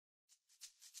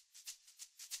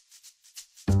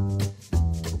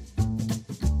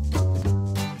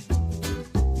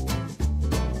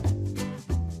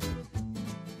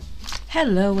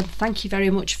Hello and thank you very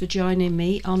much for joining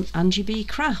me on Angie B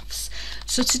Crafts.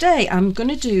 So today I'm going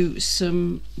to do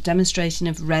some demonstrating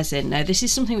of resin. Now this is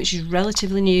something which is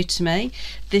relatively new to me.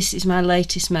 This is my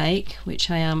latest make, which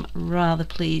I am rather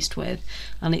pleased with,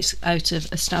 and it's out of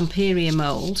a Stamperia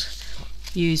mould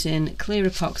using clear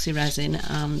epoxy resin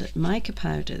and mica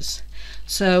powders.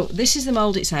 So this is the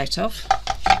mould it's out of,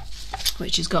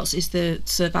 which is the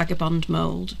Sir Vagabond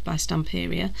mould by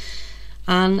Stamperia.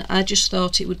 And I just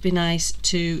thought it would be nice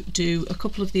to do a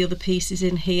couple of the other pieces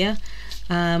in here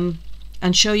and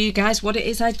show you guys what it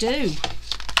is I do.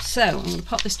 So I'm going to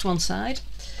pop this to one side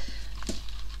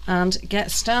and get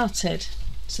started.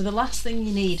 So the last thing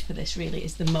you need for this really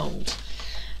is the mould.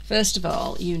 First of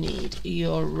all, you need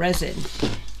your resin.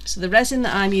 So the resin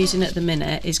that I'm using at the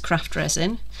minute is craft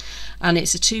resin, and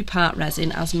it's a two-part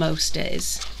resin, as most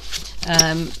is.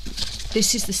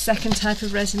 This is the second type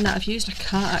of resin that I've used. I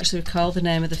can't actually recall the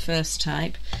name of the first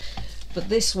type, but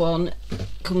this one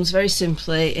comes very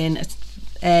simply in an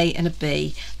A and a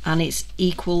B, and it's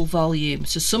equal volume.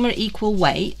 So some are equal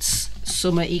weights,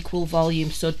 some are equal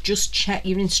volume, so just check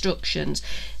your instructions.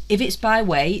 If it's by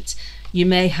weight, you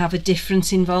may have a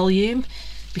difference in volume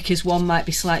because one might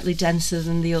be slightly denser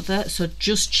than the other, so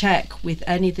just check with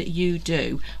any that you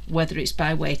do whether it's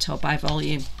by weight or by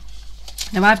volume.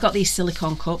 Now I've got these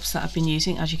silicone cups that I've been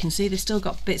using. As you can see, they've still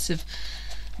got bits of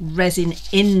resin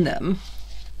in them,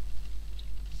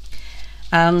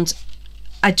 and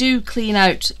I do clean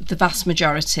out the vast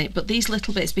majority, but these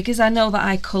little bits, because I know that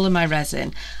I colour my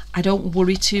resin, I don't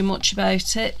worry too much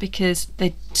about it because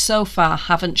they so far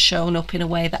haven't shown up in a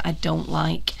way that I don't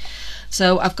like.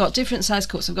 So I've got different size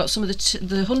cups. I've got some of the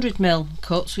 100ml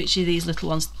cups, which are these little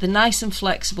ones. They're nice and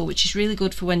flexible, which is really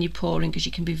good for when you're pouring because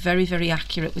you can be very, very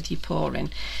accurate with your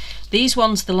pouring. These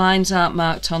ones, the lines aren't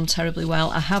marked on terribly well.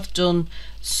 I have done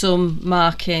some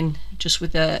marking just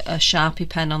with a Sharpie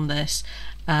pen on this,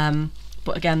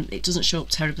 but again, it doesn't show up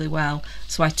terribly well.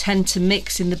 So I tend to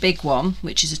mix in the big one,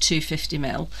 which is a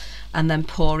 250ml, and then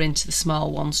pour into the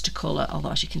small ones to colour,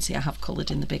 although as you can see I have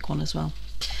coloured in the big one as well.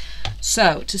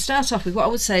 So to start off with, what I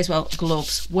would say is, well,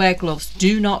 gloves. Wear gloves.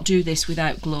 Do not do this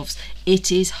without gloves.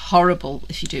 It is horrible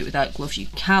if you do it without gloves. You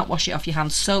can't wash it off your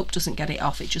hands. Soap doesn't get it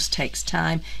off. It just takes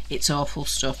time. It's awful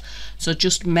stuff. So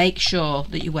just make sure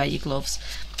that you wear your gloves.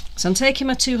 So I'm taking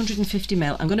my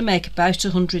 250ml. I'm going to make about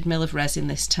 100ml of resin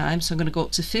this time. So I'm going to go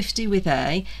up to 50 with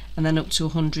A and then up to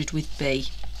 100 with B.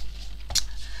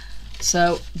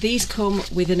 So these come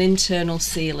with an internal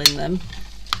seal in them.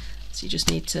 So you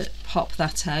just need to pop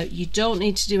that out. You don't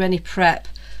need to do any prep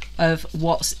of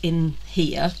what's in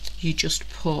here, you just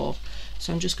pour.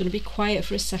 So I'm just going to be quiet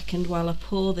for a second while I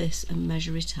pour this and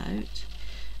measure it out.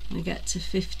 We get to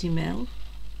 50ml.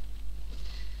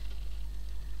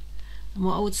 And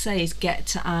what I would say is get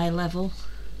to eye level.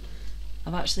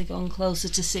 I've actually gone closer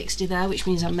to 60 there, which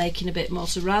means I'm making a bit more.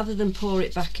 So rather than pour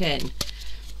it back in,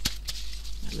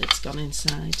 the lid's gone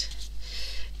inside,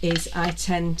 is I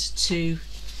tend to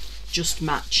just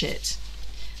match it.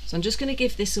 So I'm just going to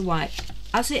give this a wipe.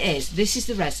 As it is, this is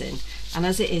the resin, and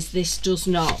as it is, this does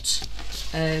not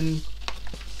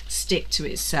stick to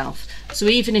itself. So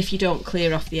even if you don't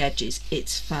clear off the edges,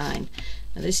 it's fine.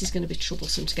 Now this is going to be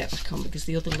troublesome to get back on because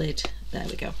the other lid, there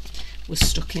we go, was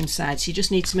stuck inside. So you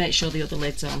just need to make sure the other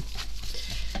lid's on.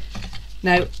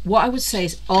 Now what I would say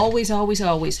is always, always,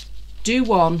 always do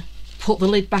one, put the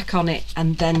lid back on it,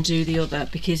 and then do the other,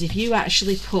 because if you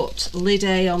actually put lid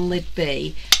A on lid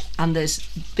B and there's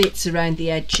bits around the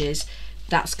edges,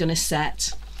 that's going to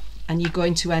set and you're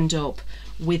going to end up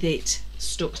with it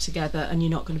stuck together and you're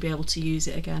not going to be able to use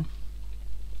it again.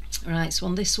 Right, so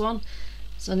on this one,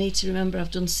 so I need to remember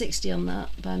I've done 60 on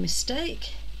that by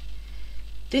mistake.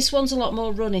 This one's a lot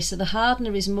more runny, so the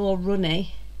hardener is more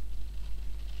runny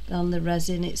than the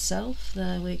resin itself.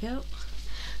 There we go.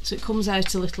 So it comes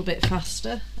out a little bit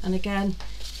faster, and again,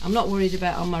 I'm not worried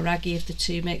about on my raggy of the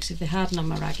two mix. If they harden on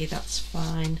my raggy, that's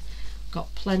fine.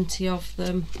 Got plenty of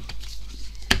them.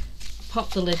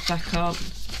 Pop the lid back on,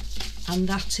 and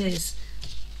that is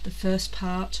the first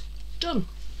part done.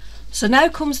 So now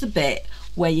comes the bit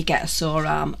where you get a sore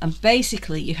arm, and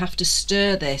basically you have to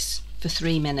stir this for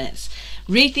 3 minutes.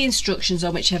 Read the instructions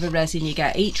on whichever resin you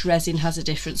get. Each resin has a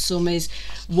different. Some is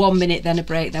 1 minute, then a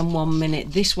break, then 1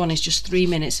 minute. This one is just 3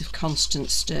 minutes of constant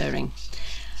stirring,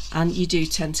 and you do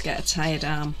tend to get a tired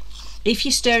arm. If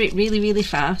you stir it really, really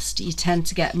fast, you tend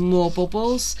to get more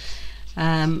bubbles,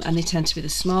 and they tend to be the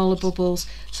smaller bubbles.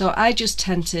 So I just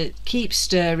tend to keep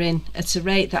stirring at a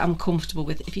rate that I'm comfortable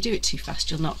with. If you do it too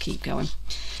fast, you'll not keep going.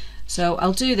 So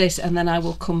I'll do this and then I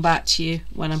will come back to you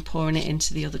when I'm pouring it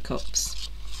into the other cups.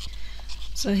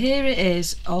 So here it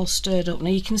is, all stirred up. Now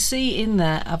you can see in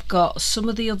there I've got some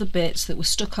of the other bits that were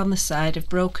stuck on the side have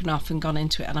broken off and gone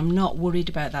into it, and I'm not worried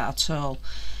about that at all,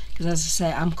 because as I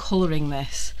say, I'm colouring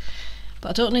this. But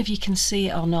I don't know if you can see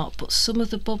it or not, but some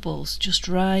of the bubbles just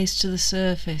rise to the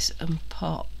surface and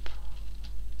pop.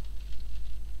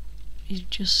 You're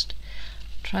just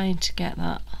trying to get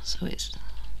that so it's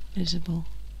visible.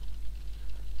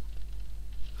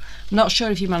 I'm not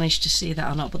sure if you managed to see that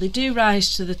or not, but they do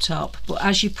rise to the top, but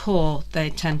as you pour they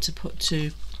tend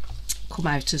to come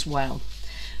out as well.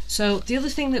 So the other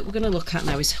thing that we're going to look at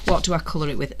now is what do I colour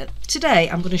it with. Today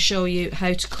I'm going to show you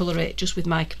how to colour it just with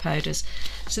mica powders.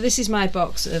 So this is my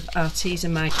box of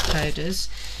artisan mica powders.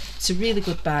 It's a really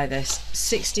good buy, this.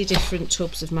 60 different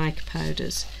tubs of mica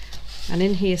powders, and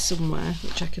in here somewhere,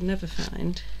 which I can never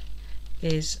find,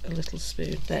 is a little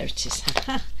spoon. There it is.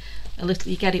 A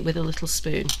little, you get it with a little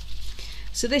spoon.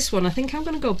 So this one, I think I'm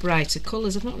going to go brighter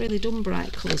colours. I've not really done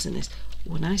bright colours in this.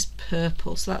 Oh, a nice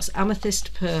purple. So that's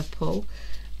amethyst purple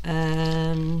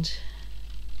and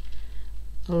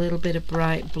a little bit of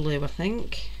bright blue, I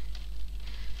think.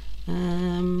 I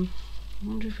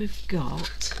wonder if we've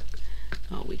got,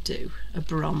 oh we do, a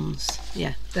bronze.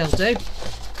 Yeah, they'll do.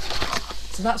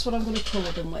 So that's what I'm going to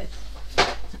colour them with.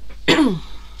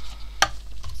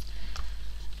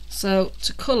 So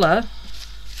to colour,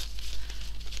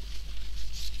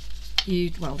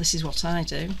 well, this is what I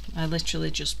do. I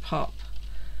literally just pop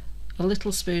a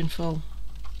little spoonful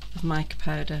of mica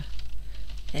powder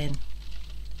in,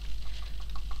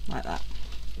 like that,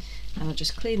 and I'll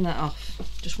just clean that off,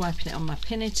 just wiping it on my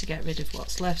pinny to get rid of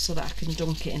what's left so that I can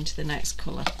dunk it into the next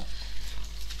colour.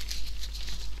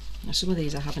 Now some of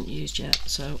these I haven't used yet,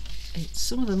 so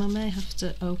some of them I may have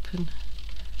to open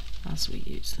as we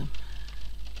use them.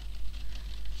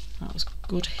 That was a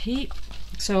good heap.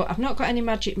 So I've not got any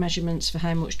magic measurements for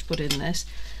how much to put in this.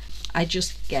 I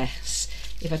just guess.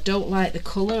 If I don't like the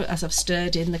colour as I've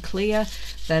stirred in the clear,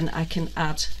 then I can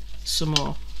add some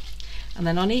more. And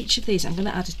then on each of these I'm going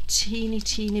to add a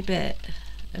teeny bit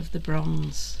of the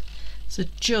bronze. So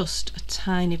just a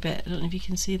tiny bit. I don't know if you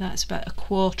can see that. It's about a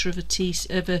quarter of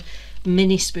a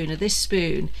mini spoon. Now this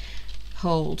spoon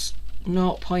holds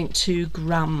 0.2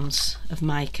 grams of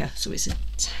mica, so it's a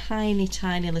tiny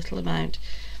little amount.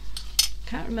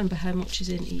 Can't remember how much is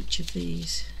in each of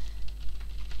these.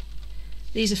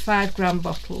 These are 5 gram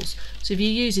bottles, so if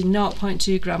you're using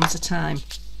 0.2 grams a time,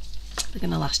 they're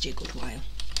going to last you a good while.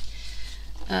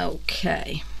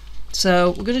 Okay,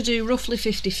 so we're going to do roughly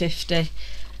 50-50.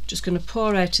 Just going to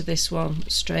pour out of this one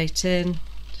straight in.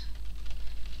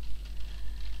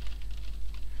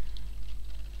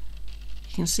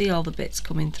 You can see all the bits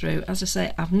coming through. As I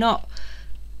say, I've not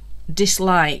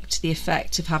disliked the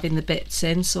effect of having the bits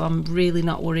in, so I'm really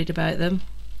not worried about them.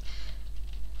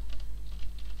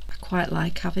 I quite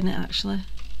like having it actually.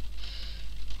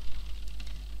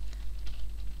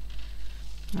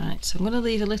 Right, so I'm going to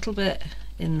leave a little bit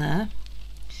in there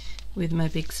with my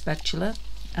big spatula,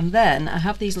 and then I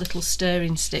have these little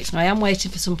stirring sticks. Now I am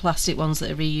waiting for some plastic ones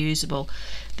that are reusable.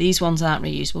 These ones aren't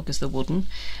reusable because they're wooden,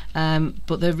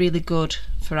 but they're really good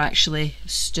for actually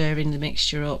stirring the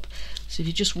mixture up. So if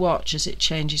you just watch as it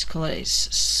changes colour,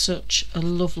 it's such a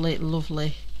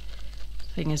lovely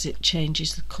thing as it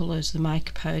changes the colours. The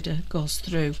mica powder goes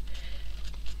through.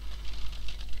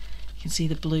 You can see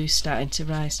the blue starting to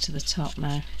rise to the top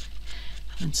now,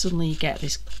 and suddenly you get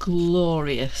this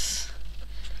glorious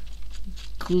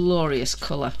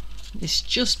colour. It's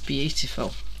just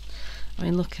beautiful. I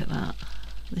mean, look at that,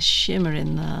 the shimmer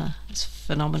in there, it's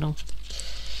phenomenal.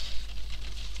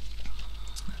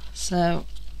 So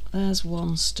there's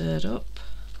one stirred up.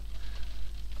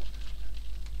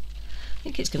 I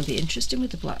think it's going to be interesting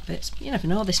with the black bits. You never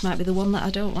know, this might be the one that I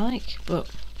don't like, but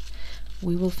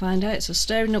we will find out. So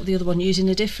stirring up the other one using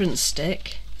a different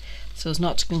stick so as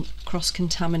not to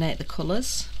cross-contaminate the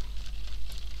colours.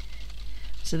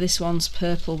 So this one's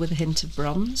purple with a hint of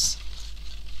bronze.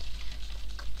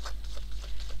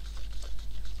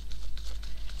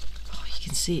 Oh, you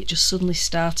can see it just suddenly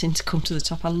starting to come to the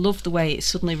top. I love the way it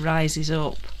suddenly rises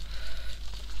up.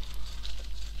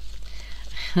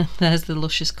 There's the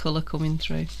luscious colour coming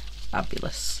through.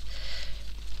 Fabulous.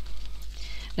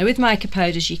 Now with mica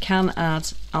powders you can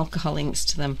add alcohol inks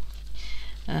to them.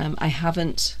 I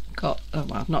haven't got, well,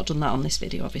 I've not done that on this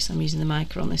video, obviously I'm using the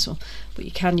mica on this one, but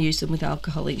you can use them with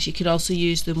alcohol inks. You could also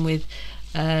use them with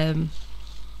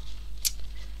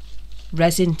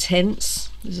resin tints.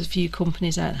 There's a few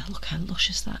companies out there. Look how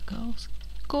luscious that goes.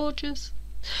 Gorgeous.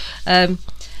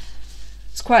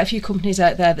 There's quite a few companies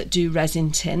out there that do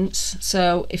resin tints,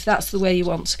 so if that's the way you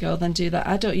want to go, then do that.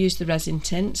 I don't use the resin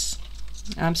tints.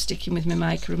 I'm sticking with my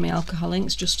mica and my alcohol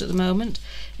inks just at the moment.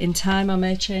 In time I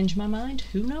may change my mind,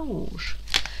 who knows.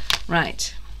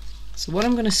 Right, so what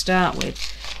I'm going to start with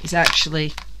is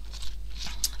actually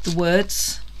the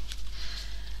words.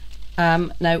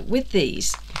 Now with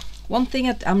these, one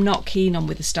thing I'm not keen on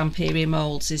with the Stamperia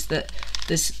moulds is that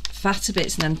there's fatter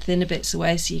bits and then thinner bits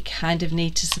away, so you kind of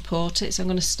need to support it. So I'm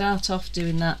going to start off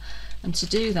doing that, and to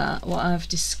do that, what I've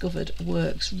discovered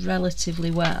works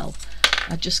relatively well.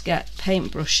 I just get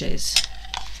paint brushes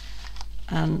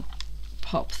and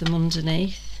pop them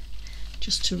underneath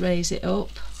just to raise it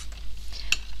up.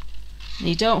 And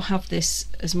you don't have this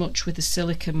as much with the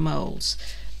silicone moulds,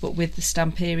 but with the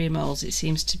Stamperia moulds it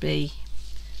seems to be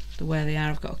the way they are.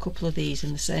 I've got a couple of these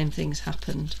and the same thing's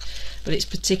happened, but it's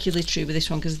particularly true with this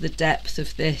one because of the depth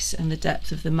of this and the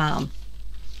depth of the man.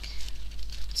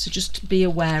 So just be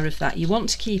aware of that. You want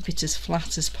to keep it as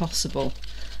flat as possible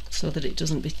so that it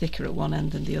doesn't be thicker at one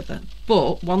end than the other.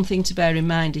 But one thing to bear in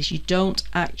mind is you don't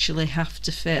actually have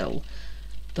to fill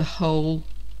the whole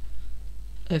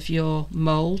of your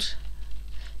mould.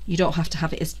 You don't have to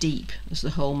have it as deep as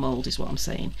the whole mould is what I'm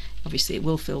saying. Obviously it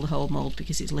will fill the whole mould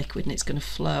because it's liquid and it's going to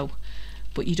flow,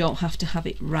 but you don't have to have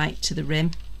it right to the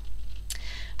rim.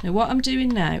 Now what I'm doing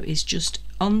now is just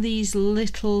on these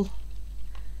little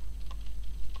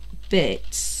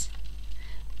bits,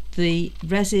 the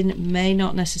resin may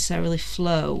not necessarily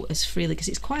flow as freely because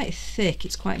it's quite thick,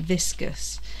 it's quite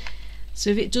viscous. So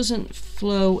if it doesn't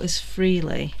flow as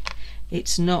freely,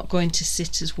 it's not going to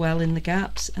sit as well in the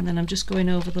gaps. And then I'm just going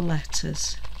over the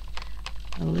letters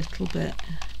a little bit,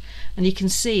 and you can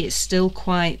see it's still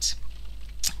quite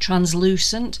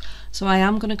translucent, so I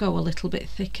am going to go a little bit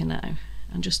thicker now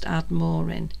and just add more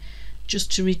in,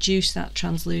 just to reduce that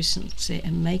translucency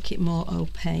and make it more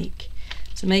opaque,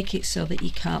 to make it so that you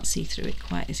can't see through it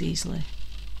quite as easily.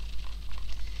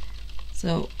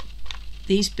 So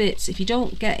these bits, if you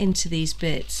don't get into these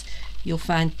bits, you'll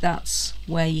find that's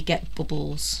where you get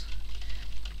bubbles,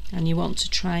 and you want to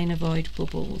try and avoid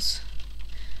bubbles.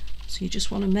 So you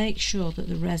just want to make sure that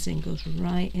the resin goes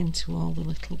right into all the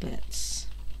little bits.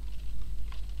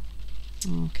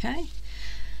 Okay,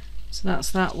 so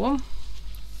that's that one.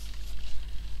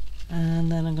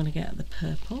 And then I'm going to get the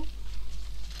purple,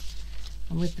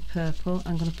 and with the purple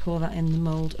I'm going to pour that in the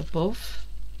mould above.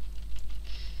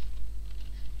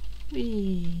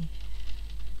 Whee!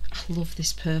 I love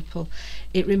this purple.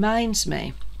 It reminds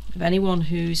me of anyone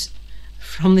who's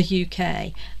from the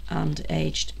UK and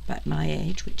aged about my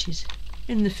age, which is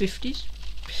in the 50s,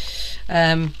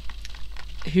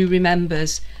 who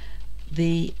remembers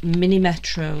the mini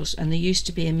metros. And there used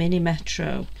to be a mini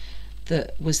metro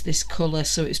that was this colour,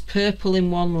 so it was purple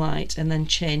in one light and then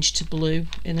changed to blue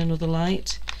in another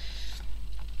light,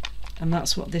 and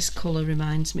that's what this colour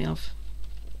reminds me of.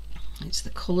 It's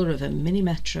the colour of a mini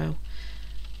metro.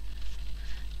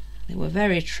 They were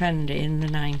very trendy in the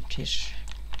 90s.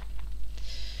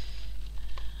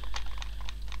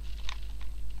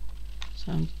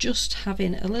 So I'm just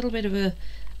having a little bit of a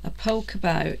poke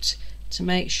about to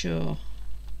make sure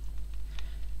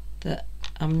that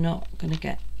I'm not going to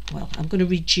get, well, I'm going to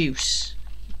reduce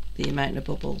the amount of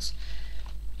bubbles.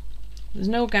 There's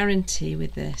no guarantee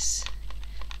with this.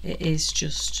 It is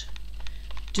just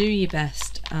do your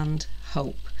best and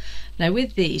hope. Now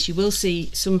with these you will see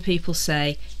some people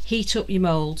say heat up your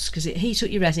moulds, because it heat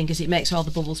up your resin because it makes all the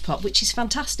bubbles pop, which is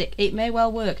fantastic. It may well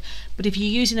work, but if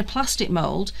you're using a plastic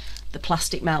mould, the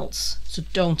plastic melts. So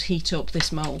don't heat up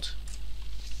this mould.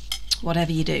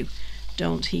 Whatever you do,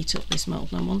 don't heat up this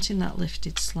mould. And I'm wanting that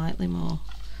lifted slightly more.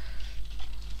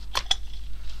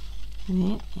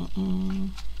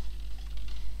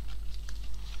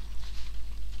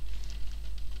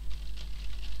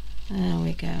 There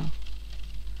we go.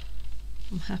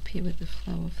 I'm happy with the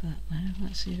flow of that now.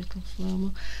 Let's see if it'll flow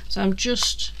more. So I'm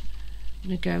just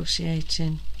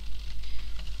negotiating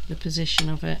the position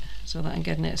of it so that I'm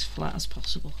getting it as flat as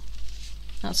possible.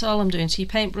 That's all I'm doing. So your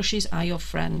paintbrushes are your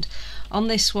friend. On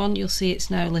this one you'll see it's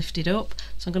now lifted up,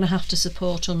 so I'm going to have to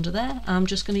support under there. I'm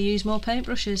just going to use more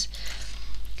paintbrushes.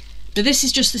 Now this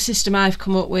is just the system I've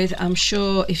come up with. I'm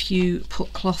sure if you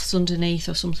put cloths underneath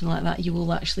or something like that you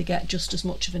will actually get just as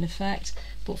much of an effect,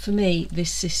 but for me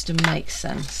this system makes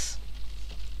sense.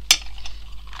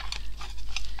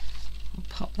 I'll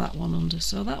pop that one under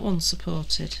so that one's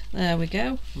supported. There we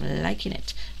go. I'm liking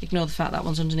it. Ignore the fact that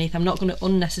one's underneath. I'm not going to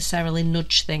unnecessarily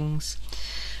nudge things.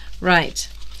 Right,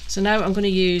 so now I'm going to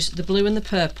use the blue and the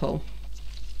purple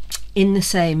in the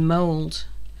same mould.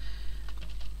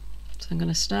 I'm going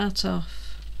to start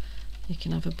off, you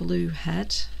can have a blue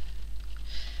head,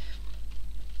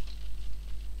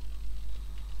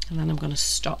 and then I'm going to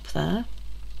stop there,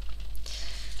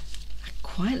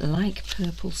 quite like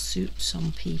purple suits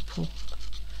on people,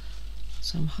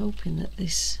 so I'm hoping that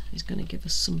this is going to give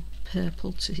us some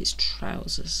purple to his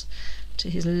trousers, to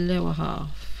his lower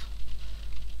half,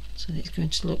 so that it's going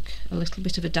to look a little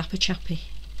bit of a dapper chappy.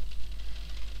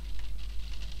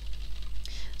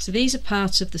 So these are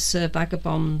part of the Sir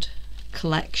Vagabond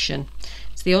collection.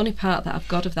 It's the only part that I've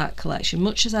got of that collection.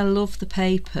 Much as I love the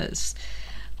papers,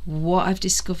 what I've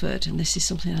discovered, and this is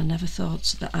something I never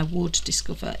thought that I would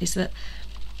discover, is that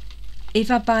if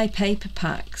I buy paper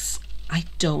packs, I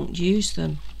don't use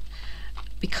them,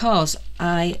 because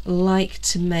I like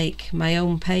to make my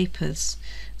own papers.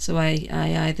 So I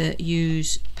either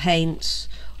use paints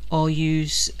or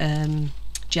use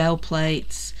gel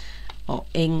plates or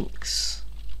inks,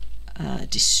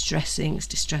 distress inks,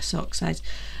 distress oxides,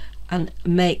 and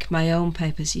make my own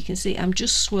papers. You can see I'm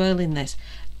just swirling this.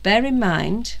 Bear in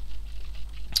mind,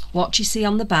 what you see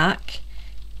on the back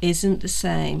isn't the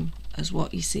same as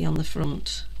what you see on the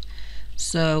front.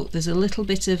 So there's a little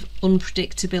bit of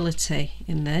unpredictability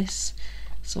in this.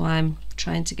 So I'm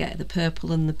trying to get the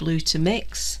purple and the blue to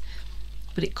mix,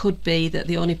 but it could be that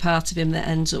the only part of him that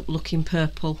ends up looking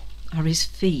purple are his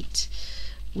feet.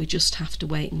 We just have to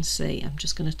wait and see. I'm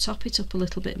just going to top it up a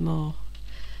little bit more.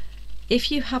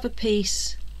 If you have a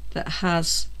piece that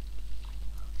has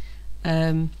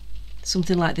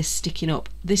something like this sticking up,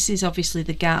 this is obviously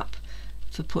the gap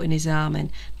for putting his arm in.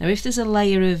 Now if there's a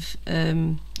layer of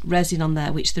resin on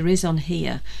there, which there is on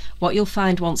here, what you'll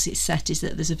find once it's set is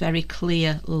that there's a very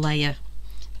clear layer,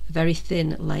 a very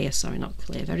thin layer, sorry, not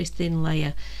clear, very thin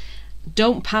layer.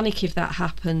 Don't panic if that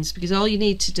happens, because all you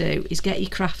need to do is get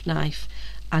your craft knife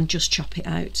and just chop it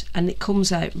out, and it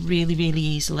comes out really, really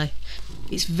easily.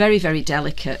 It's very, very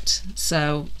delicate,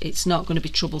 so it's not going to be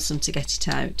troublesome to get it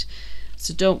out.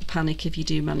 So don't panic if you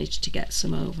do manage to get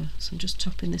some over. So I'm just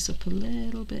topping this up a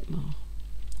little bit more.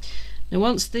 Now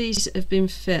once these have been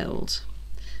filled,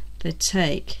 they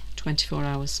take 24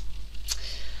 hours.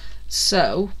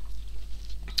 So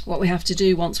what we have to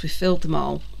do once we've filled them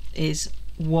all is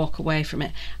walk away from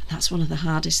it, and that's one of the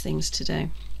hardest things to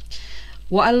do.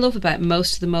 What I love about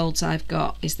most of the moulds I've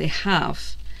got is they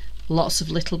have lots of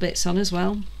little bits on as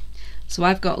well. So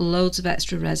I've got loads of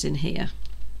extra resin here,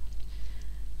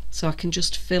 so I can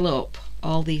just fill up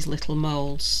all these little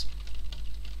moulds,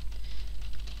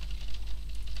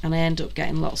 and I end up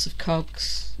getting lots of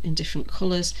cogs in different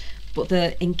colours, but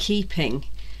they're in keeping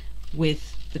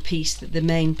with the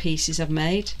main pieces I've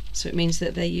made, so it means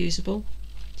that they're usable.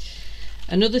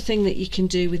 Another thing that you can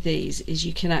do with these is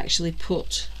you can actually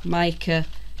put mica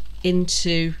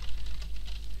into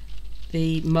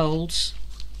the moulds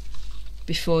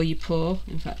before you pour.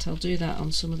 In fact, I'll do that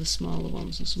on some of the smaller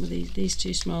ones, on some of these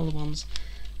two smaller ones.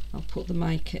 I'll put the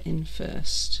mica in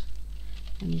first,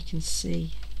 and you can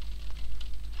see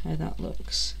how that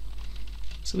looks.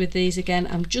 So with these again,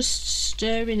 I'm just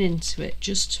stirring into it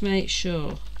just to make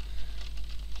sure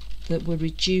that we're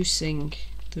reducing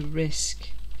the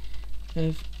risk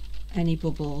of any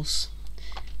bubbles,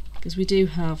 because we do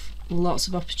have lots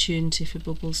of opportunity for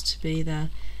bubbles to be there.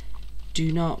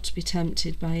 Do not be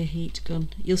tempted by a heat gun.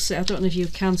 You'll see, I don't know if you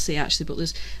can see actually, but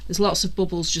there's lots of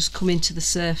bubbles just coming to the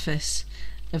surface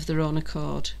of their own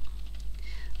accord.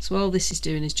 So all this is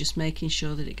doing is just making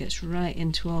sure that it gets right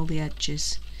into all the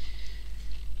edges.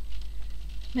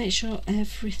 Make sure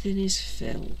everything is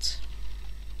filled.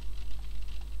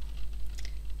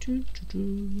 I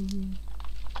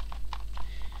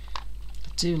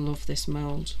do love this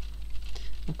mould.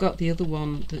 I've got the other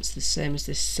one that's the same as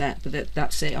this set, but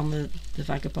that's it on the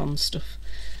Vagabond stuff.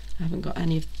 I haven't got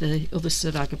any of the other Sir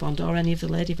Vagabond or any of the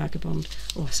Lady Vagabond.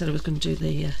 Oh, I said I was going to do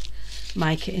the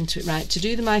mica into it. Right, to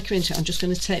do the mica into it, I'm just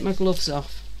going to take my gloves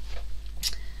off,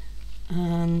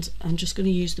 and I'm just going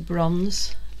to use the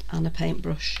bronze and a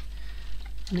paintbrush,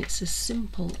 and it's as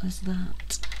simple as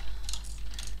that.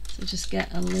 So just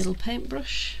get a little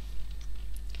paintbrush,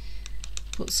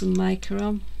 put some mica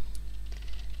on,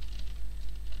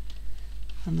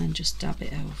 and then just dab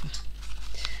it over.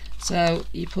 So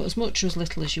you put as much or as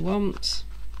little as you want,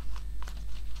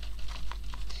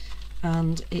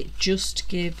 and it just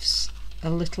gives a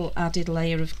little added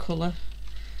layer of colour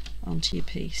onto your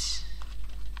piece.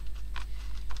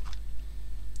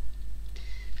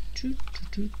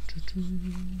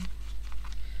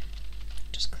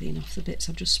 Just clean off the bits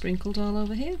I've just sprinkled all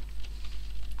over here.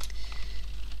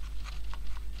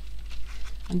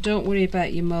 And don't worry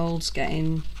about your moulds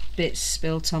getting bits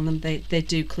spilt on them, they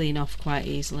do clean off quite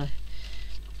easily,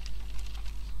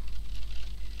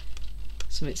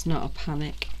 so it's not a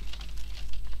panic.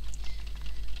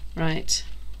 Right,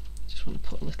 just want to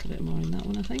put a little bit more in that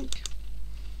one, I think.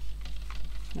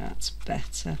 That's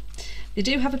better. They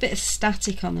do have a bit of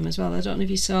static on them as well. I don't know if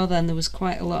you saw then, there was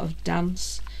quite a lot of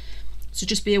dance. So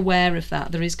just be aware of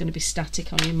that. There is going to be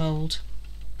static on your mould.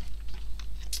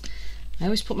 I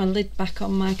always put my lid back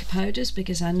on mica powders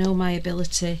because I know my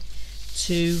ability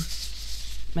to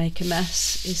make a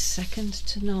mess is second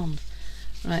to none.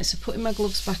 Right, so putting my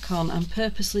gloves back on, I'm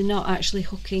purposely not actually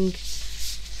hooking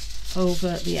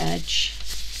over the edge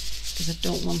because I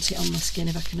don't want it on my skin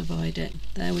if I can avoid it.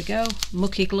 There we go,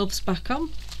 mucky gloves back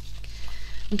on.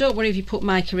 And don't worry if you put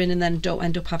mica in and then don't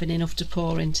end up having enough to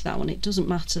pour into that one. It doesn't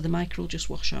matter, the mica will just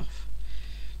wash off.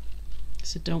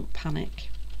 So don't panic.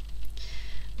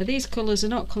 Now these colours are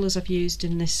not colours I've used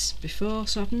in this before,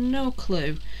 so I've no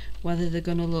clue whether they're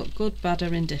going to look good, bad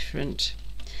or indifferent.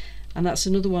 And that's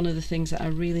another one of the things that I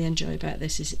really enjoy about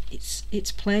this, is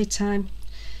it's playtime.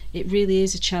 It really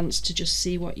is a chance to just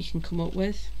see what you can come up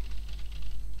with.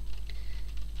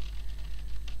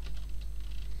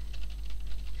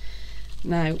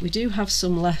 Now we do have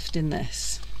some left in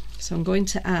this, so I'm going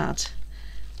to add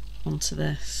onto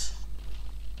this.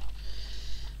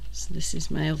 So this is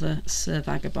my other Sir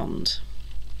Vagabond.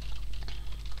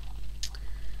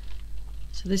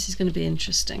 So this is going to be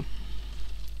interesting.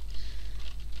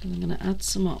 And I'm going to add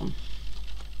some on.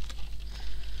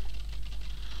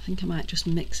 I think I might just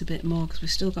mix a bit more because we've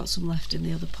still got some left in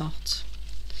the other pot.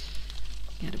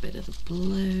 Get a bit of the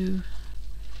blue.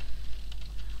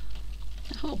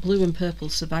 I hope blue and purple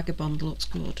Sir Vagabond looks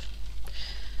good.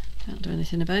 Can't do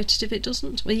anything about it if it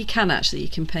doesn't. Well, you can actually, you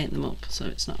can paint them up, so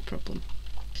it's not a problem.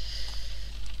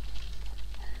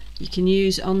 You can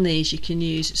use, on these, you can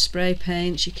use spray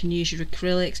paints, you can use your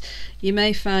acrylics. You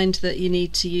may find that you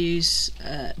need to use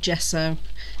gesso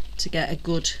to get a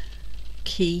good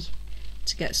key,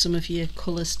 to get some of your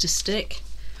colours to stick.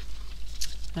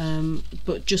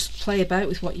 But just play about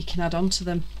with what you can add onto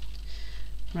them.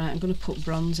 Right, I'm going to put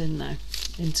bronze in now,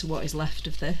 into what is left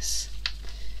of this.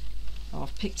 Oh,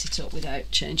 I've picked it up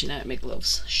without changing out my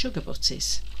gloves. Sugar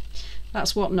butties.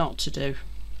 That's what not to do.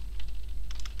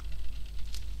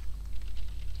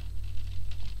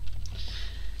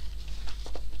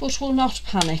 But we'll not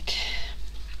panic.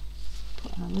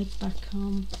 Put our lid back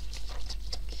on.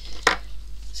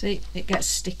 See, it gets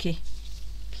sticky.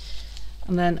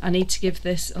 And then I need to give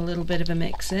this a little bit of a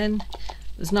mix in.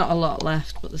 There's not a lot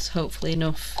left, but there's hopefully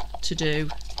enough to do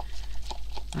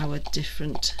our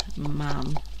different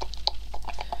man.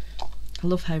 I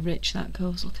love how rich that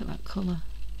goes. Look at that colour.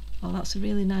 Oh, that's a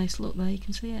really nice look there, you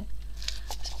can see it.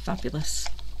 It's fabulous.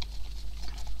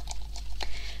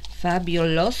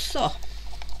 Fabuloso.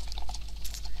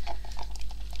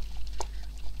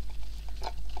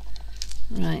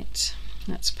 Right,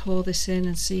 let's pour this in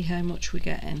and see how much we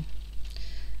get in.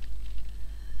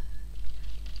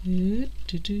 So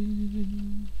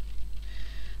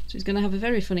he's going to have a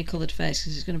very funny coloured face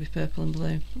because it's going to be purple and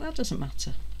blue, but that doesn't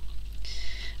matter.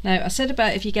 Now I said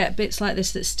about if you get bits like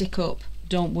this that stick up,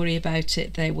 don't worry about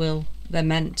it, they're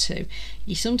meant to.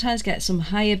 You sometimes get some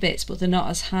higher bits but they're not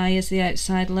as high as the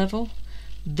outside level.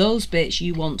 Those bits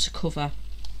you want to cover.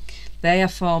 They are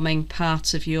forming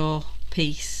part of your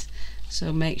piece,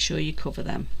 so make sure you cover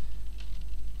them.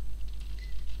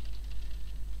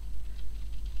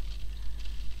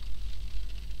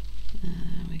 There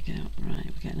we go. Right,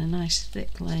 we're getting a nice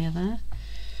thick layer there.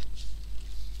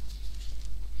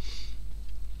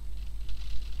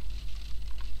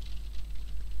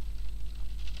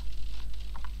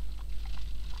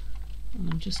 And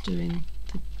I'm just doing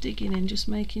the digging in, just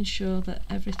making sure that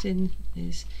everything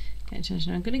is getting changed.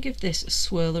 Now I'm going to give this a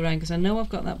swirl around because I know I've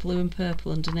got that blue and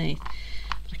purple underneath,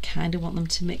 but I kind of want them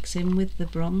to mix in with the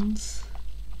bronze.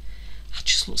 That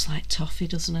just looks like toffee,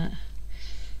 doesn't it?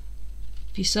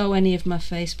 If you saw any of my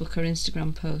Facebook or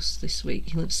Instagram posts this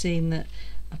week, you'll have seen that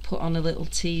I put on a little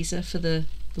teaser for the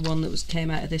one that came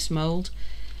out of this mould,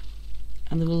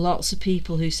 and there were lots of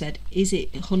people who said, is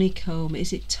it honeycomb,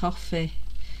 is it toffee?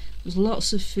 There was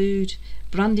lots of food.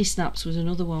 Brandy snaps was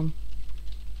another one.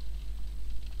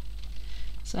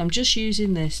 So I'm just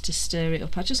using this to stir it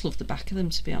up. I just love the back of them,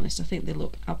 to be honest. I think they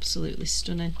look absolutely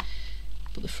stunning,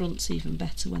 but the front's even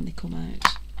better when they come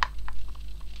out.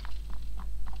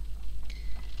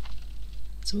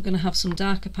 So we're going to have some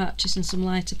darker patches and some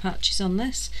lighter patches on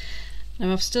this. Now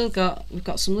we've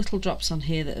got some little drops on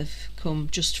here that have come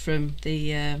just from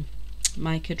the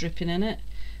mica dripping in it,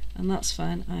 and that's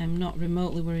fine. I am not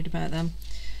remotely worried about them.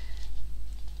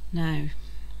 Now I'm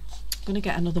going to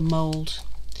get another mould.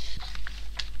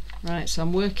 Right, so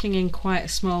I'm working in quite a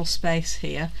small space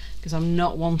here because I'm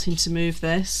not wanting to move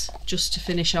this, just to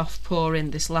finish off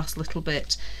pouring this last little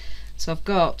bit. So I've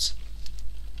got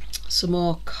some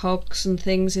more cogs and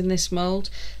things in this mould.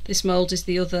 This mould is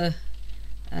the other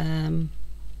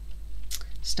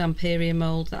Stamperia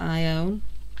mould that I own.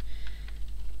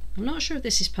 I'm not sure if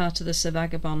this is part of the Sir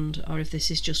Vagabond or if this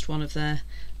is just one of their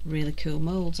really cool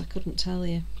moulds. I couldn't tell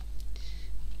you.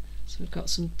 So we've got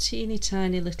some teeny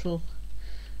tiny little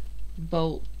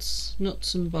bolts,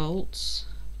 nuts and bolts.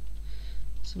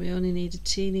 So we only need a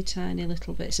teeny tiny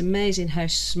little bit. It's amazing how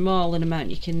small an amount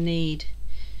you can need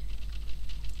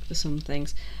for some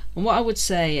things. And what I would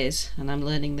say is, and I'm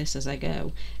learning this as I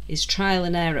go, is trial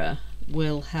and error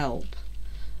will help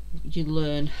you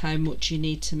learn how much you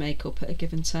need to make up at a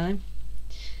given time.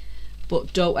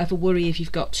 But don't ever worry if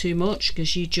you've got too much,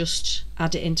 because you just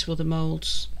add it into other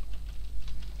moulds.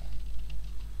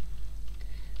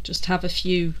 Just have a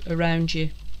few around you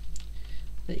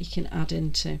that you can add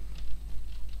into.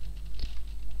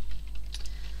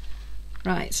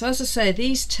 Right, so as I say,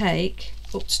 these take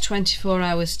up to 24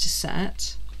 hours to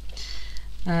set.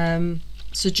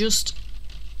 So just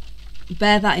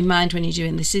bear that in mind when you're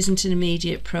doing this. Isn't an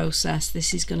immediate process.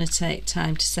 This is going to take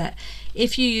time to set.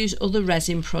 If you use other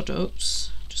resin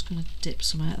products, I'm just going to dip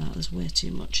some out of that, there's way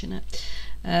too much in it.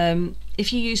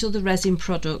 If you use other resin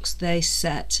products, they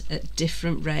set at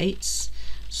different rates,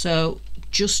 so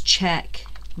just check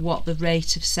what the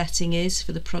rate of setting is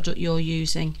for the product you're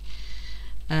using.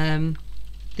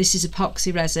 This is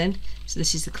epoxy resin, so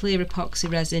this is the clear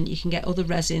epoxy resin. You can get other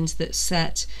resins that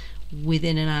set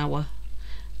within an hour,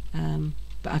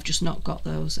 but I've just not got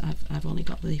those. I've only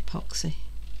got the epoxy.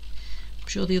 I'm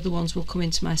sure the other ones will come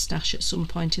into my stash at some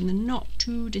point in the not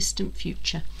too distant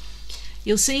future.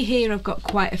 You'll see here I've got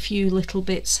quite a few little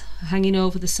bits hanging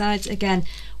over the sides. Again,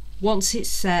 once it's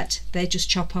set, they just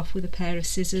chop off with a pair of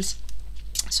scissors,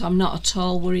 so I'm not at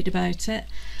all worried about it.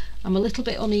 I'm a little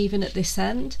bit uneven at this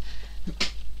end,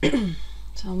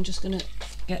 so I'm just going to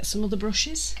get some other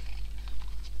brushes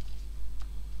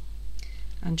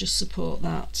and just support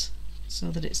that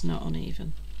so that it's not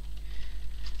uneven.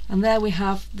 And there we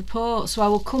have the pot. So I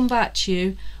will come back to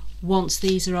you once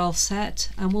these are all set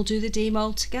and we'll do the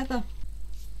demould together.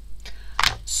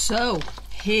 So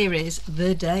here is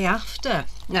the day after.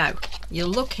 Now you'll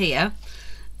look here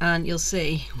and you'll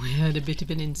see we had a bit of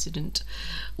an incident.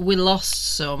 We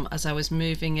lost some as I was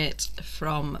moving it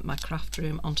from my craft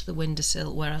room onto the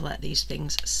windowsill where I let these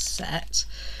things set,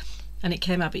 and it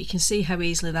came out, but you can see how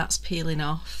easily that's peeling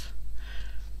off,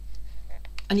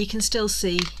 and you can still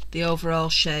see the overall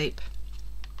shape.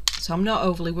 So I'm not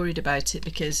overly worried about it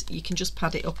because you can just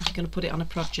pad it up if you're going to put it on a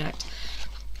project.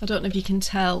 I don't know if you can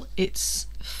tell, it's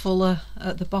fuller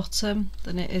at the bottom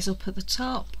than it is up at the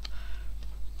top.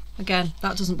 Again,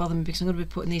 that doesn't bother me because I'm going to be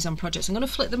putting these on projects. I'm going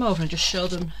to flip them over and just show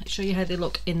you how they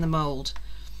look in the mould.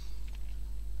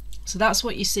 So that's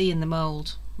what you see in the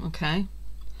mould, okay?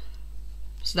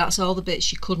 So that's all the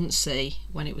bits you couldn't see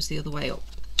when it was the other way up.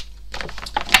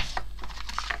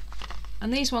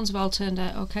 And these ones have all turned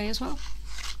out okay as well.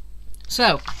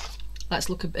 So let's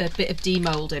look at a bit of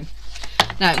demoulding.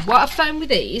 Now what I've found with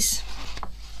these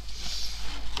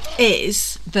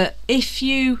is that if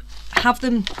you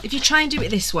try and do it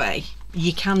this way,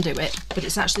 you can do it, but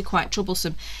it's actually quite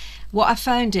troublesome. What I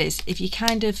found is if you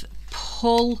kind of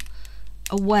pull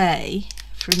away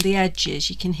from the edges,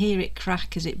 you can hear it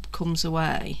crack as it comes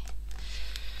away.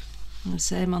 And the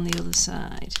same on the other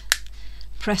side.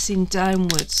 Pressing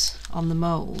downwards on the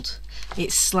mould,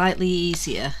 it's slightly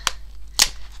easier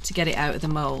to get it out of the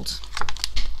mould.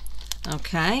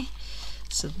 Okay,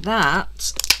 so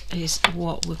that is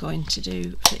what we're going to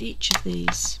do for each of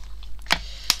these.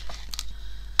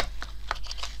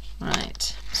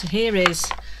 Right, so here is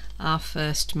our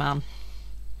first man.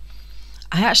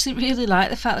 I actually really like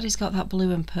the fact that he's got that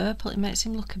blue and purple. It makes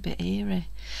him look a bit eerie.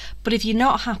 But if you're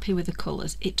not happy with the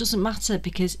colours, it doesn't matter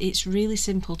because it's really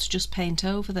simple to just paint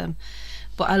over them.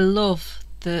 But I love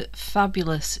the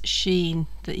fabulous sheen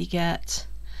that you get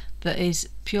that is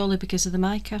purely because of the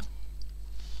mica.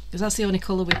 Because that's the only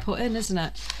colour we put in, isn't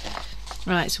it?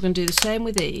 Right, so we're going to do the same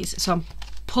with these. So I'm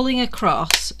pulling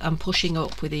across and pushing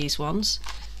up with these ones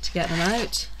to get them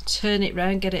out. Turn it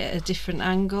round, get it at a different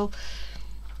angle.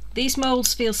 These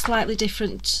moulds feel slightly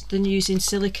different than using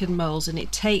silicone moulds, and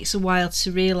it takes a while to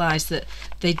realise that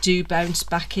they do bounce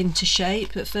back into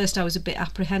shape. At first I was a bit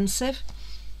apprehensive.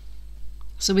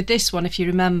 So with this one, if you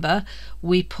remember,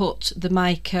 we put the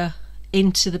mica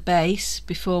into the base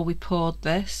before we poured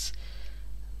this,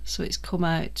 so it's come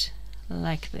out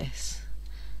like this.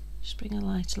 Just bring a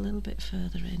light a little bit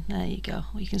further in. There you go.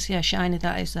 Well, you can see how shiny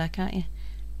that is there, can't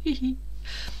you?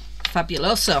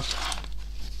 Fabuloso.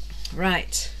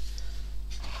 Right,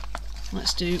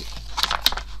 let's do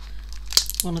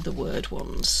one of the word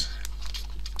ones.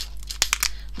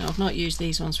 Now I've not used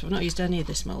these ones, I've not used any of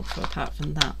this mould before apart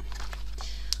from that.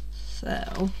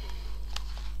 So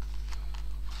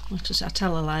I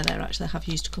tell a lie there, actually I have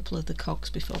used a couple of the cogs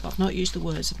before, but I've not used the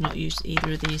words, I've not used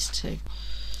either of these two.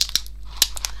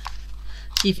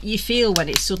 You feel when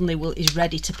it suddenly is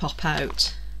ready to pop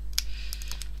out,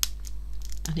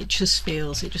 and it just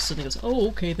suddenly goes, oh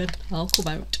okay then, I'll come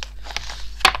out.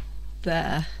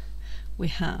 There we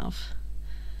have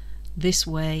This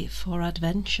Way for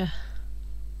Adventure.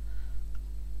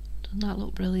 Doesn't that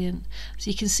look brilliant?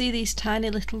 So you can see these tiny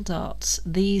little dots,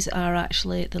 these are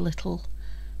actually the little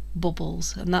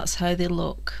bubbles, and that's how they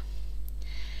look.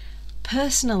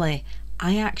 Personally,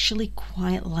 I actually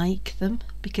quite like them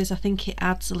because I think it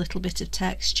adds a little bit of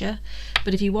texture,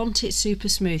 but if you want it super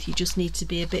smooth you just need to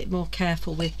be a bit more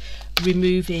careful with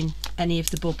removing any of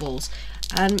the bubbles,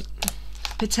 and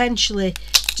potentially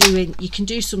you can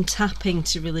do some tapping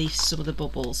to release some of the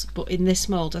bubbles. But in this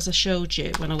mould, as I showed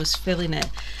you when I was filling it,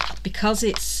 because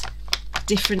it's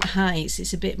different heights,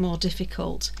 it's a bit more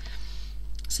difficult.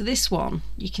 So this one,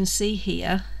 you can see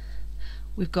here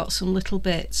we've got some little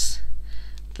bits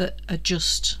that are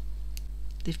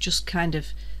they've just kind of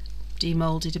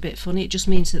demoulded a bit funny. It just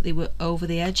means that they were over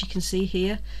the edge. You can see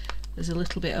here there's a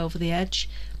little bit over the edge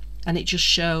and it just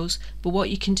shows, but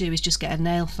what you can do is just get a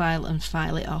nail file and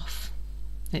file it off.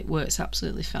 It works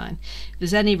absolutely fine. If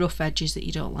there's any rough edges that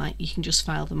you don't like, you can just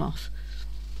file them off.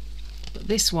 But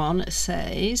this one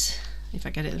says, if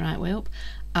I get it the right way up,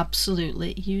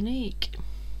 absolutely unique.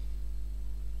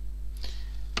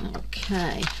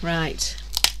 Okay, right.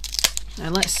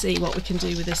 Now let's see what we can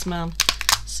do with this man.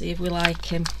 See if we like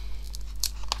him.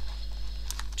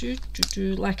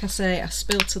 Like I say, I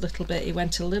spilt a little bit. He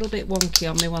went a little bit wonky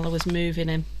on me while I was moving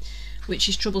him, which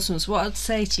is troublesome. So what I'd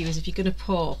say to you is, if you're going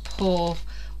to pour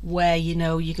where you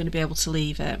know you're going to be able to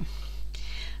leave it.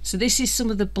 So this is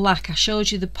some of the black. I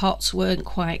showed you the pots weren't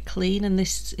quite clean, and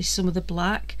this is some of the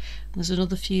black. There's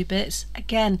another few bits.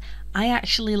 Again, I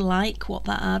actually like what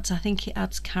that adds. I think it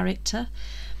adds character.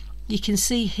 You can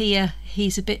see here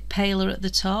he's a bit paler at the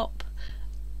top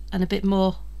and a bit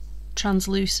more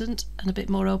translucent and a bit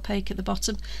more opaque at the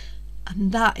bottom,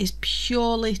 and that is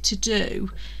purely to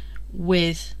do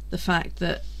with the fact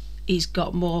that he's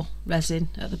got more resin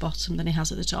at the bottom than he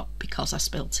has at the top because I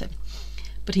spilt him.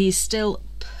 But he is still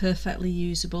perfectly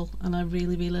usable and I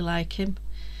really, really like him.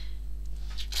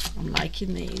 I'm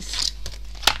liking these.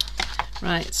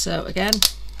 Right, so again,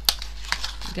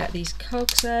 get these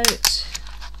cogs out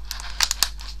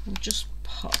and just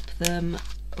pop them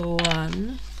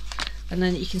on, and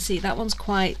then you can see that one's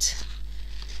quite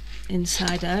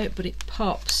inside out, but it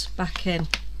pops back in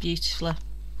beautifully.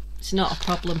 It's not a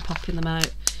problem popping them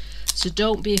out, so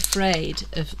don't be afraid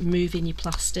of moving your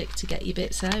plastic to get your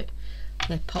bits out.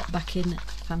 They pop back in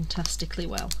fantastically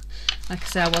well. Like I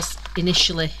say, I was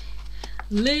initially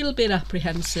a little bit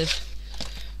apprehensive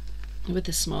with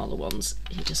the smaller ones.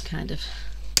 You just kind of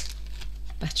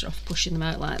better off pushing them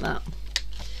out like that,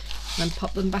 and then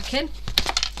pop them back in.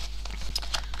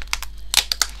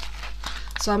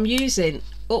 So I'm using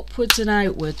upwards and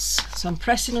outwards, so I'm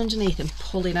pressing underneath and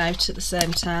pulling out at the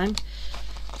same time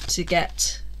to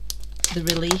get the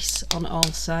release on all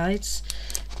sides.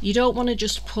 You don't want to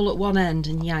just pull at one end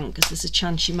and yank, because there's a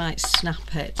chance you might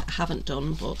snap it. I haven't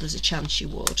done, but there's a chance you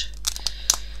would.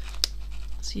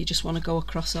 So you just want to go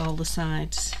across all the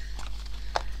sides.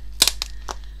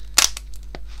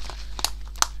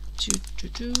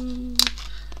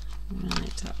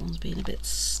 Right, that one's been a bit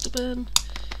stubborn.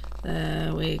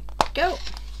 There we go.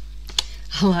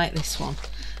 I like this one.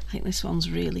 I think this one's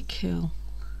really cool.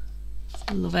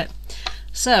 I love it.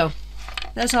 So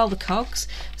there's all the cogs.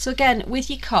 So again, with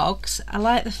your cogs, I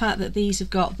like the fact that these have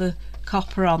got the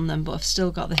copper on them but have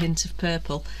still got the hint of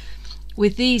purple.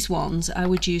 With these ones, I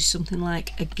would use something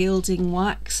like a gilding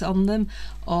wax on them,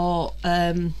 or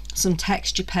some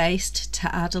texture paste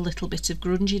to add a little bit of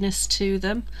grunginess to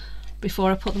them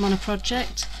before I put them on a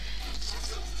project.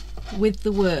 With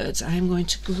the words, I'm going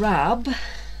to grab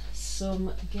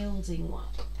some gilding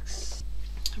wax.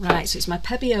 Right, so it's my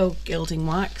Pebeo gilding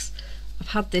wax. I've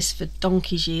had this for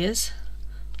donkey's years.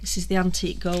 This is the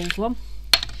antique gold one.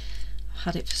 I've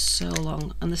had it for so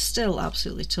long, and there's still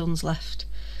absolutely tons left,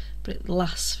 but it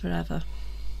lasts forever.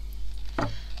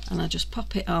 And I just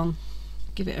pop it on,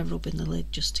 give it a rub in the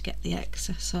lid just to get the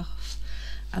excess off,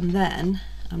 and then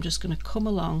I'm just going to come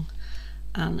along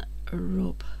and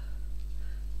rub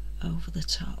over the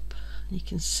top. You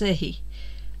can see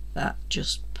that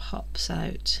just pops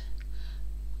out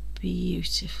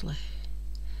beautifully.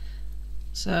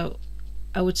 So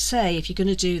I would say, if you're going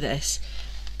to do this,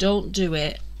 don't do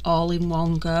it all in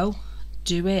one go.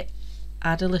 Do it,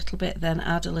 add a little bit, then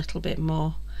add a little bit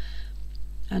more,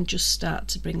 and just start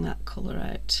to bring that colour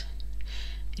out.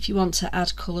 If you want to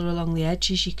add colour along the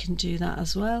edges, you can do that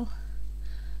as well,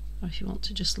 or if you want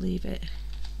to just leave it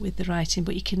with the writing,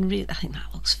 but you can really, I think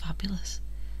that looks fabulous.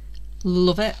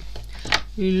 Love it,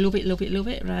 love it, love it, love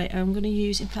it. Right, I'm going to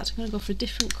use, in fact I'm going to go for a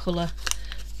different colour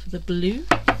for the blue.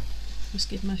 Just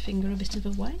give my finger a bit of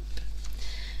a wipe.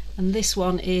 And this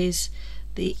one is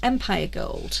the Empire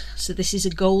Gold. So this is a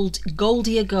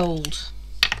goldier gold.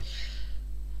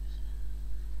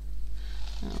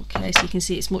 Okay, so you can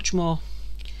see it's much more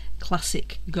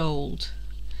classic gold.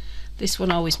 This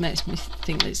one always makes me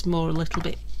think that it's more a little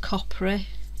bit coppery.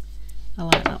 I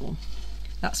like that one.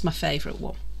 That's my favourite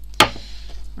one.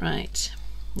 Right,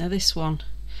 now this one,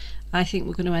 I think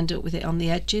we're going to end up with it on the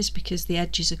edges because the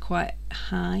edges are quite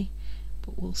high,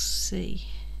 but we'll see.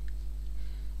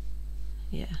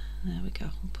 Yeah, there we go.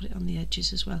 We'll put it on the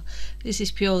edges as well. This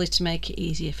is purely to make it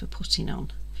easier for putting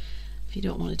on. If you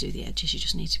don't want to do the edges, you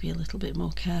just need to be a little bit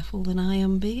more careful than I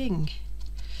am being.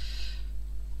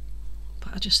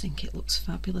 But I just think it looks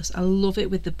fabulous. I love it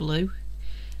with the blue.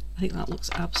 I think that looks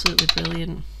absolutely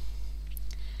brilliant.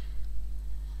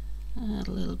 Add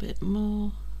a little bit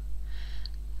more.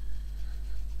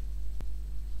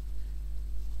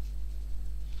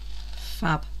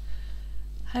 Fab.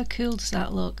 How cool does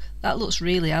that look? That looks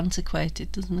really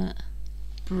antiquated, doesn't it?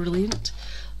 Brilliant.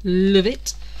 Love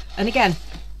it. And again,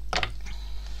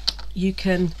 you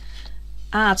can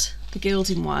add the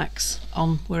gilding wax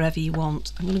on wherever you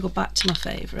want. I'm going to go back to my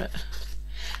favourite.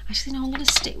 Actually, no, I'm going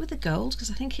to stick with the gold because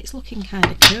I think it's looking kind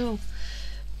of cool.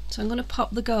 So I'm going to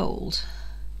pop the gold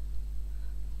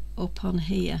up on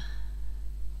here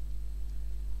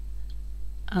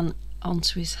and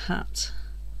onto his hat,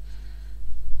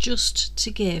 just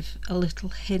to give a little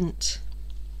hint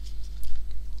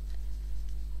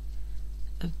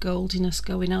of goldiness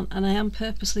going on. And I am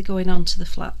purposely going on to the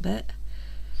flat bit.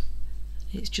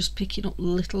 It's just picking up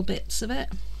little bits of it.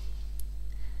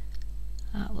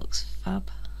 That looks fab.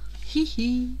 Hee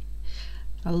hee.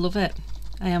 I love it.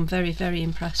 I am very, very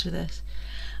impressed with this.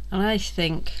 And I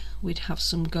think we'd have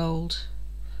some gold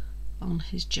on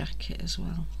his jacket as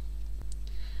well,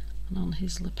 and on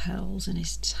his lapels and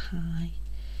his tie.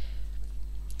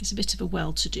 He's a bit of a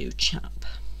well-to-do chap.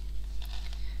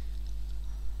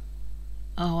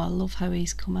 Oh, I love how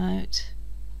he's come out.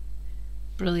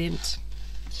 Brilliant.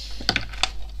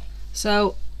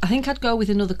 So I think I'd go with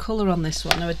another colour on this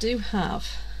one. Now I do have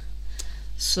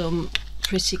some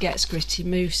Pretty Gets Gritty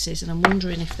mousses, and I'm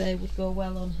wondering if they would go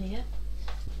well on here.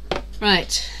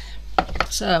 Right,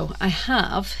 so I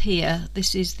have here,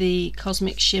 this is the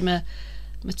Cosmic Shimmer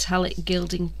Metallic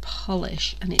Gilding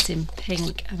Polish, and it's in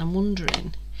pink, and I'm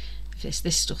wondering if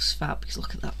this stuff's fab, because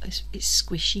look at that, it's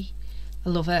squishy. I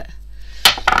love it.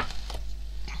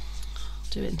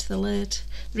 Do it into the lid.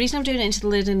 The reason I'm doing it into the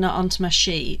lid and not onto my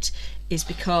sheet is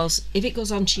because if it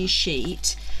goes onto your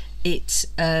sheet, it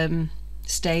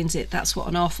stains it. That's what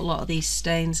an awful lot of these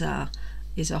stains are,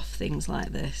 is off things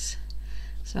like this.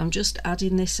 So I'm just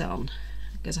adding this on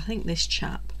because I think this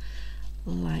chap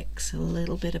likes a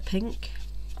little bit of pink,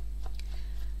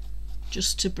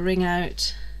 just to bring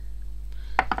out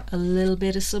a little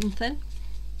bit of something.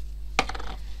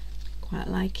 Quite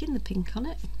liking the pink on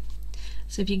it.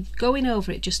 So if you're going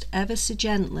over it just ever so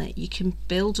gently, you can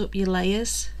build up your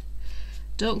layers.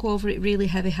 Don't go over it really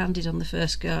heavy-handed on the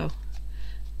first go.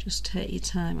 Just take your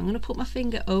time. I'm going to put my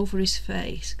finger over his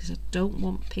face because I don't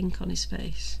want pink on his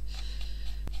face.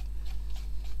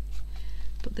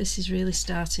 But this is really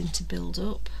starting to build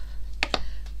up. I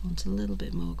want a little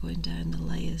bit more going down the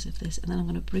layers of this, and then I'm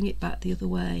going to bring it back the other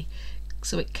way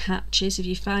so it catches. If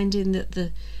you're finding that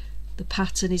the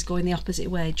pattern is going the opposite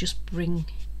way, just bring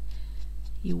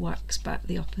your wax back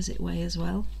the opposite way as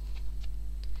well.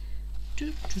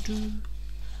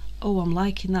 Oh, I'm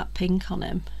liking that pink on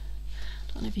him.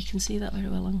 I don't know if you can see that very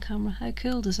well on camera. How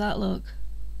cool does that look?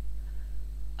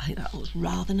 I think that looks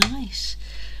rather nice.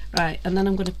 Right, and then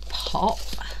I'm going to pop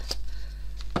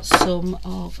some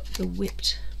of the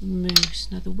whipped mousse.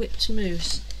 Now the whipped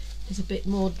mousse is a bit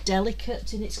more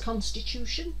delicate in its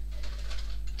constitution.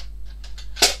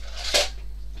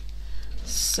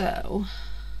 So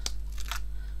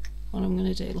what I'm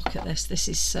going to do, look at this, this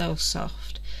is so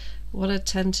soft. What I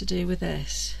tend to do with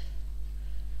this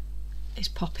is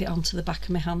pop it onto the back of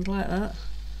my hand like that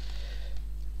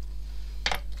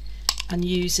and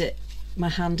use it, my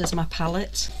hand as my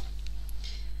palette.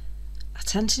 I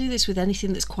tend to do this with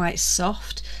anything that's quite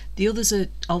soft. The others are,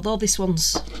 although this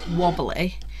one's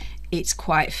wobbly, it's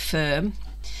quite firm.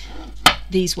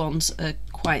 These ones are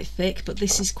quite thick, but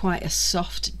this is quite a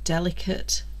soft,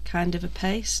 delicate kind of a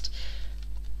paste.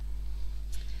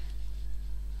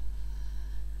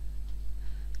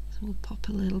 So we'll pop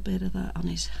a little bit of that on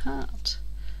his hat.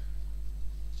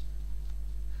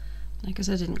 Because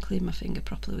I didn't clean my finger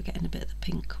properly, we're getting a bit of the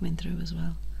pink coming through as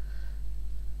well.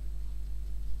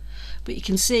 But you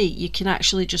can see you can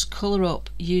actually just colour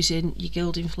up using your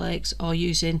gilding flakes or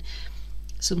using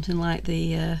something like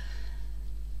the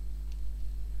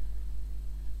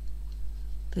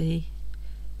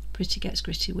Pretty Gets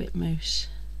Gritty Whip Mousse.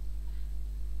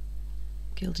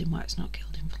 Gilding wax, not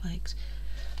gilding flakes.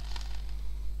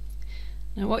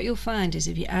 Now what you'll find is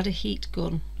if you add a heat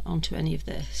gun onto any of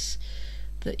this,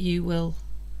 that you will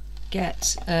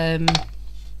get a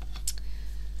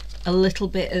little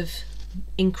bit of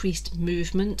increased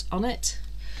movement on it.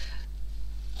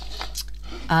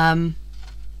 By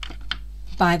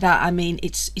that I mean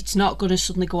it's not going to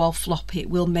suddenly go all floppy, it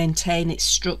will maintain its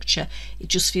structure, it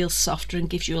just feels softer and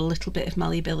gives you a little bit of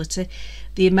malleability.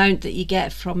 The amount that you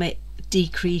get from it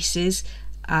decreases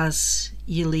as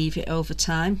you leave it over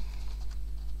time.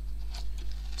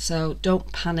 So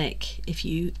don't panic if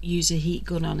you use a heat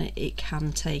gun on it, it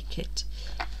can take it.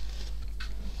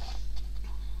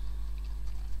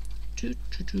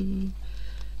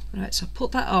 Right, so I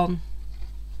put that on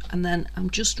and then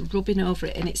I'm just rubbing over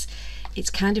it, and it's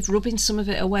kind of rubbing some of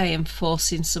it away and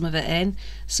forcing some of it in,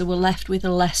 so we're left with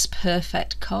a less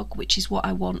perfect cog, which is what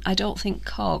I want. I don't think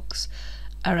cogs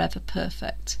are ever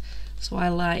perfect, so I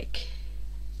like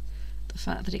the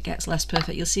fact that it gets less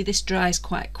perfect. You'll see this dries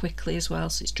quite quickly as well,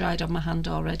 so it's dried on my hand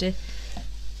already,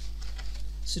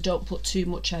 so don't put too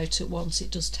much out at once,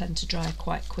 it does tend to dry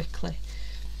quite quickly.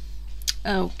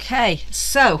 Okay,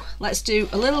 so let's do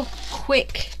a little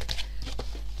quick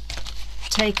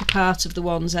take apart of the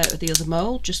ones out of the other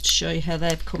mould just to show you how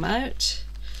they've come out.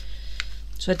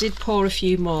 So I did pour a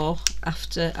few more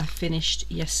after I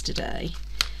finished yesterday,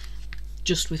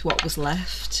 just with what was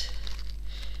left.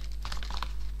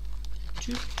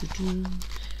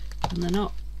 And they're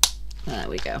not, there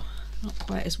we go, not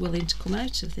quite as willing to come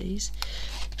out of these.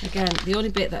 Again, the only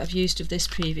bit that I've used of this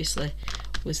previously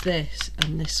was this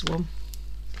and this one,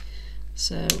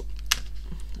 so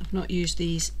I've not used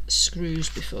these screws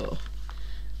before.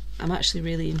 I'm actually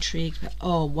really intrigued.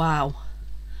 Oh wow,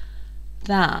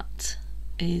 that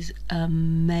is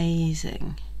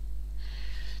amazing.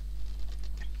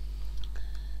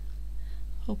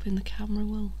 Hoping the camera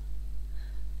will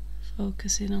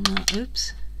focus in on that.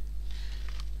 Oops.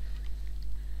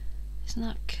 Isn't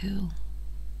that cool?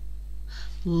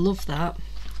 Love that.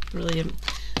 Brilliant.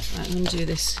 Right, I'm going to do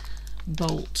this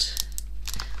bolt.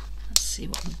 Let's see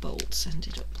what the bolts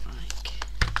ended up like.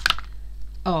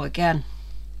 Oh, again,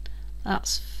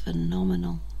 that's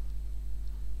phenomenal.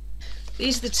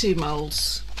 These are the two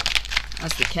moulds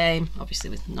as they came, obviously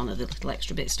with none of the little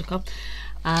extra bits stuck on.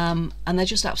 And they're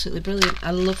just absolutely brilliant.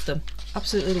 I love them,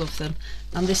 absolutely love them.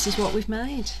 And this is what we've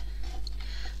made.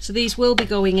 So these will be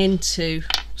going into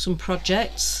some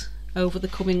projects over the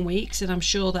coming weeks, and I'm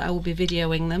sure that I will be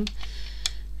videoing them,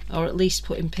 or at least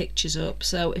putting pictures up.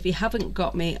 So if you haven't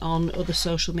got me on other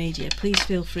social media, please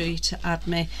feel free to add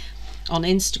me on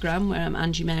Instagram, where I'm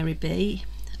Angie Mary B,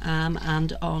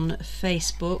 and on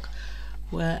Facebook,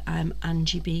 where I'm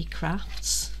Angie B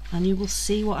Crafts, and you will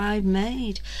see what I've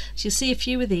made. So you'll see a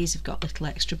few of these have got little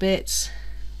extra bits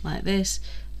like this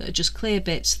that are just clear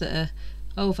bits that are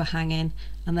overhanging,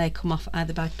 and they come off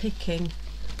either by picking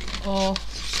or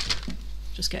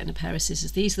just getting a pair of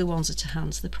scissors. These are the ones that are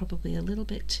hands, they're probably a little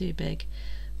bit too big,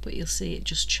 but you'll see it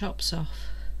just chops off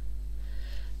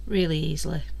really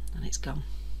easily and it's gone.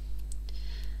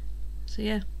 So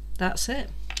yeah, that's it.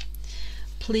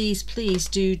 Please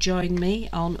do join me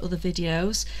on other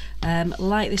videos.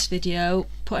 Like this video,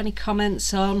 put any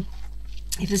comments on.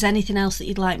 If there's anything else that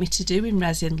you'd like me to do in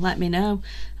resin, let me know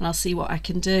and I'll see what I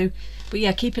can do. But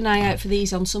yeah, keep an eye out for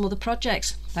these on some other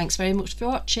projects. Thanks very much for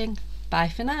watching. Bye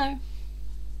for now.